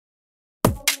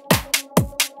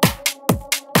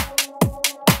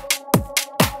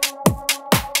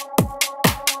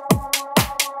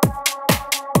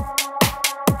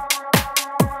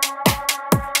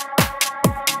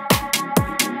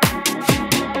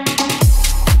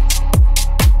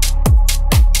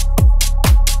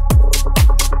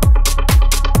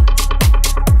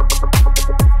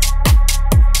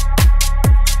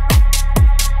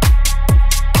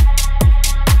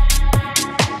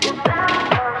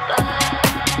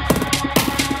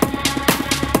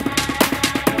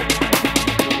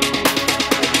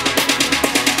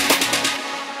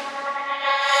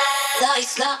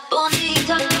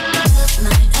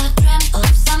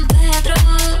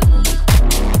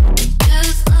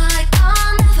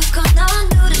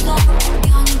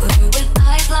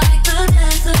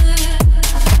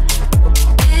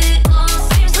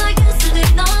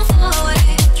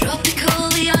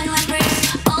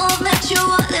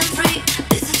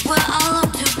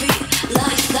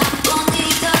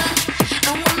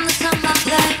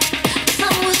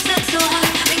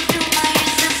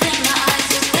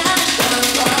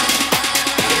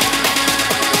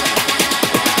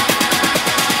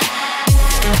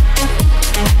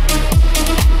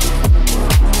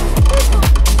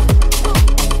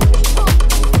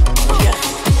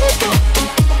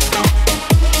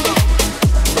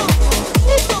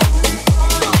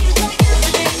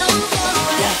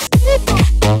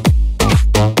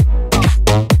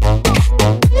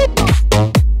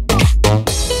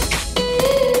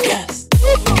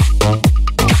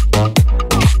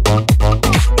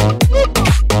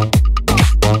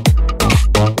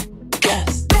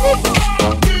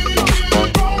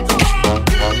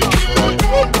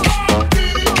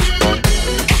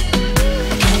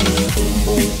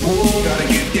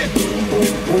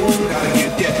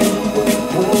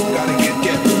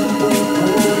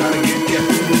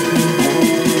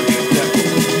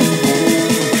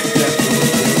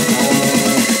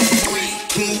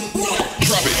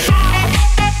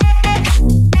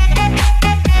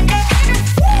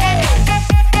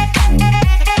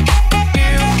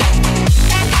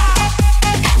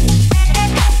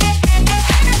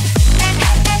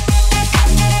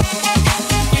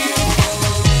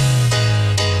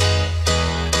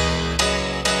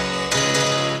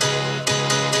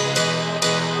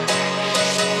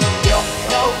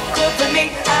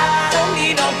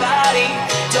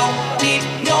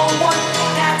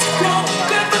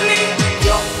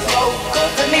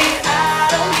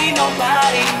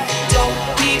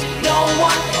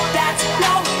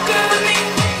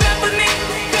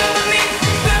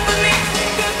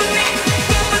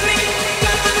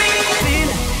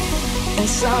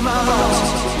my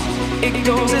bones. It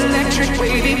goes electric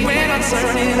wavy when I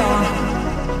turn it on.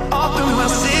 All through my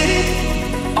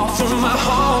city, all through my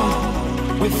home.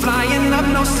 We're flying up,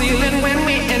 no ceiling when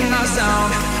we in our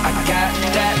zone. I got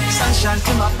that sunshine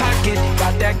in my pocket,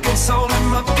 got that good soul in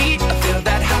my feet. I feel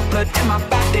that hot blood in my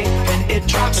body when it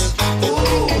drops.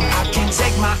 Ooh, I can't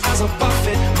take my eyes off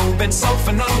it, moving so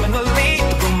phenomenally.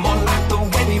 The room more like the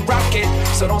way we rock it,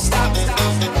 so don't stop.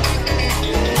 Nothing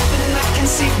I can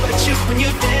see but you when you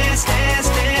dance, dance,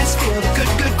 dance. Feel the good,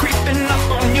 good creeping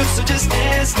up on you, so just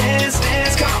dance, dance,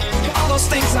 dance. Come on, all those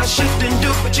things I shouldn't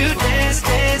do, but you dance,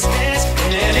 dance, dance.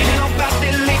 And ain't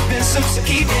nobody leaving soon, so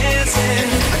keep dancing.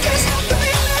 I can't stop the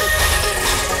feeling.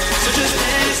 So just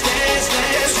dance, dance,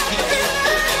 dance.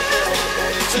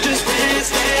 So just dance,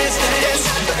 dance, dance.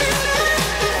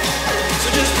 So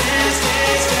just dance,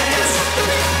 dance, dance.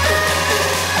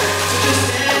 So just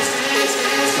dance,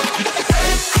 dance, dance.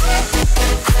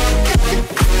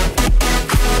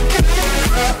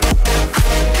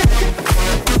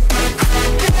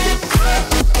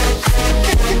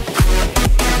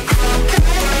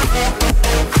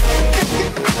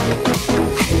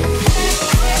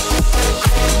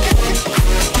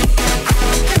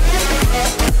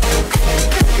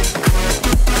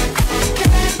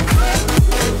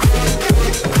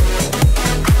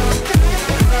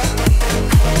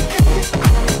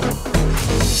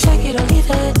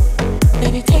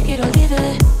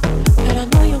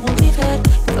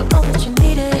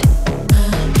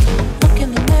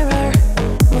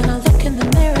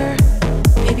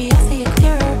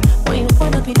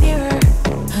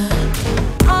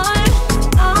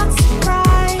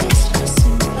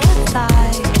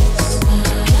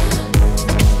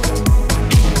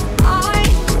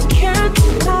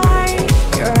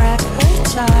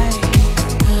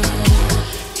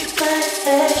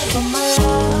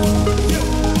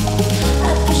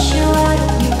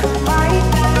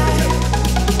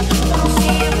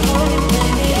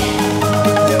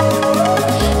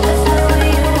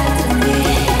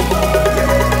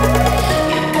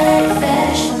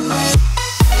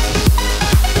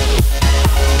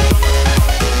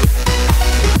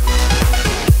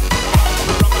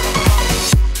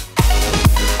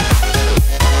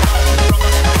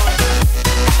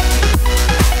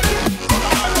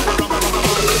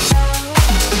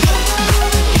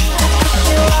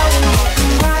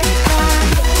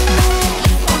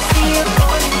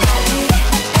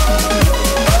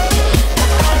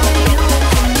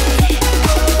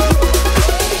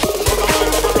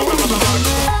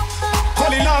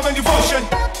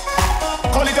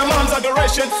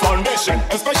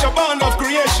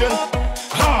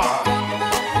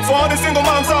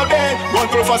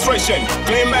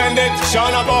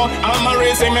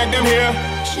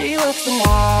 She looks so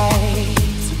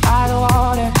nice by the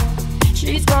water.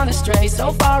 She's gone astray,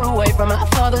 so far away from my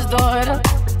father's daughter.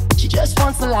 She just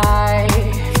wants a life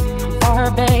for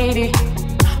her baby,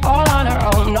 all on her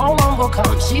own. No one will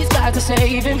come, she's got to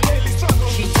save him.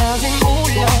 She tells him, oh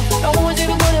love, no one's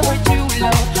ever gonna hurt you,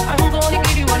 love. I'm gonna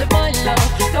give you all of my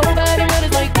love. Nobody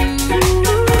matters like you.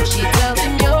 She tells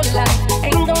him your life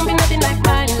ain't gonna be nothing like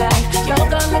my life. You're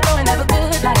gonna go and have a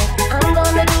good life. I'm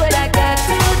gonna do what I got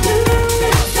to do.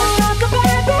 So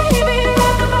rock-a-bye, baby,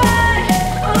 rock-a-bye.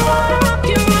 I wanna rock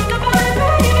you, rock-a-bye,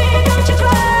 baby, don't you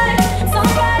cry.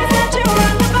 Somebody said you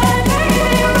rock-a-bye,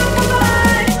 baby,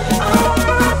 rock-a-bye. I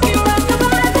wanna rock you,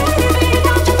 rock-a-bye, baby,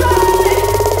 don't you cry.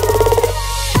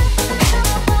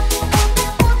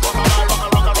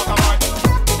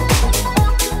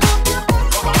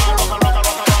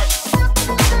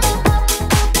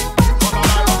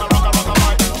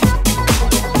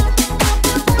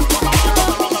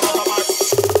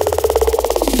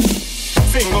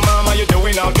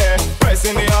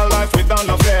 In the whole life without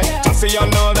no fear. Just so you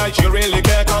know that you really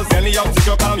care, cause any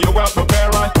obstacle come, you well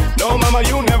prepared, right? No mama,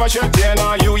 you never shed tear,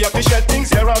 now you have to shed things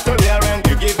year after year. And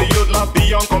you give the youth love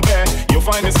beyond compare. You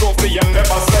find the scope for you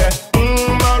never stay.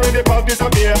 Already pop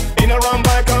disappear. In a round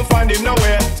back, can't find him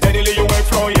nowhere. Steadily you work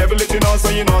flow, you every little know, so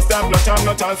you know stop,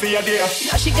 no time for your dear.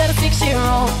 Now she got a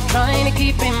 6-year-old, trying to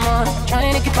keep him on,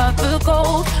 trying to keep out the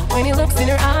cold. When he looks in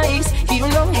her eyes,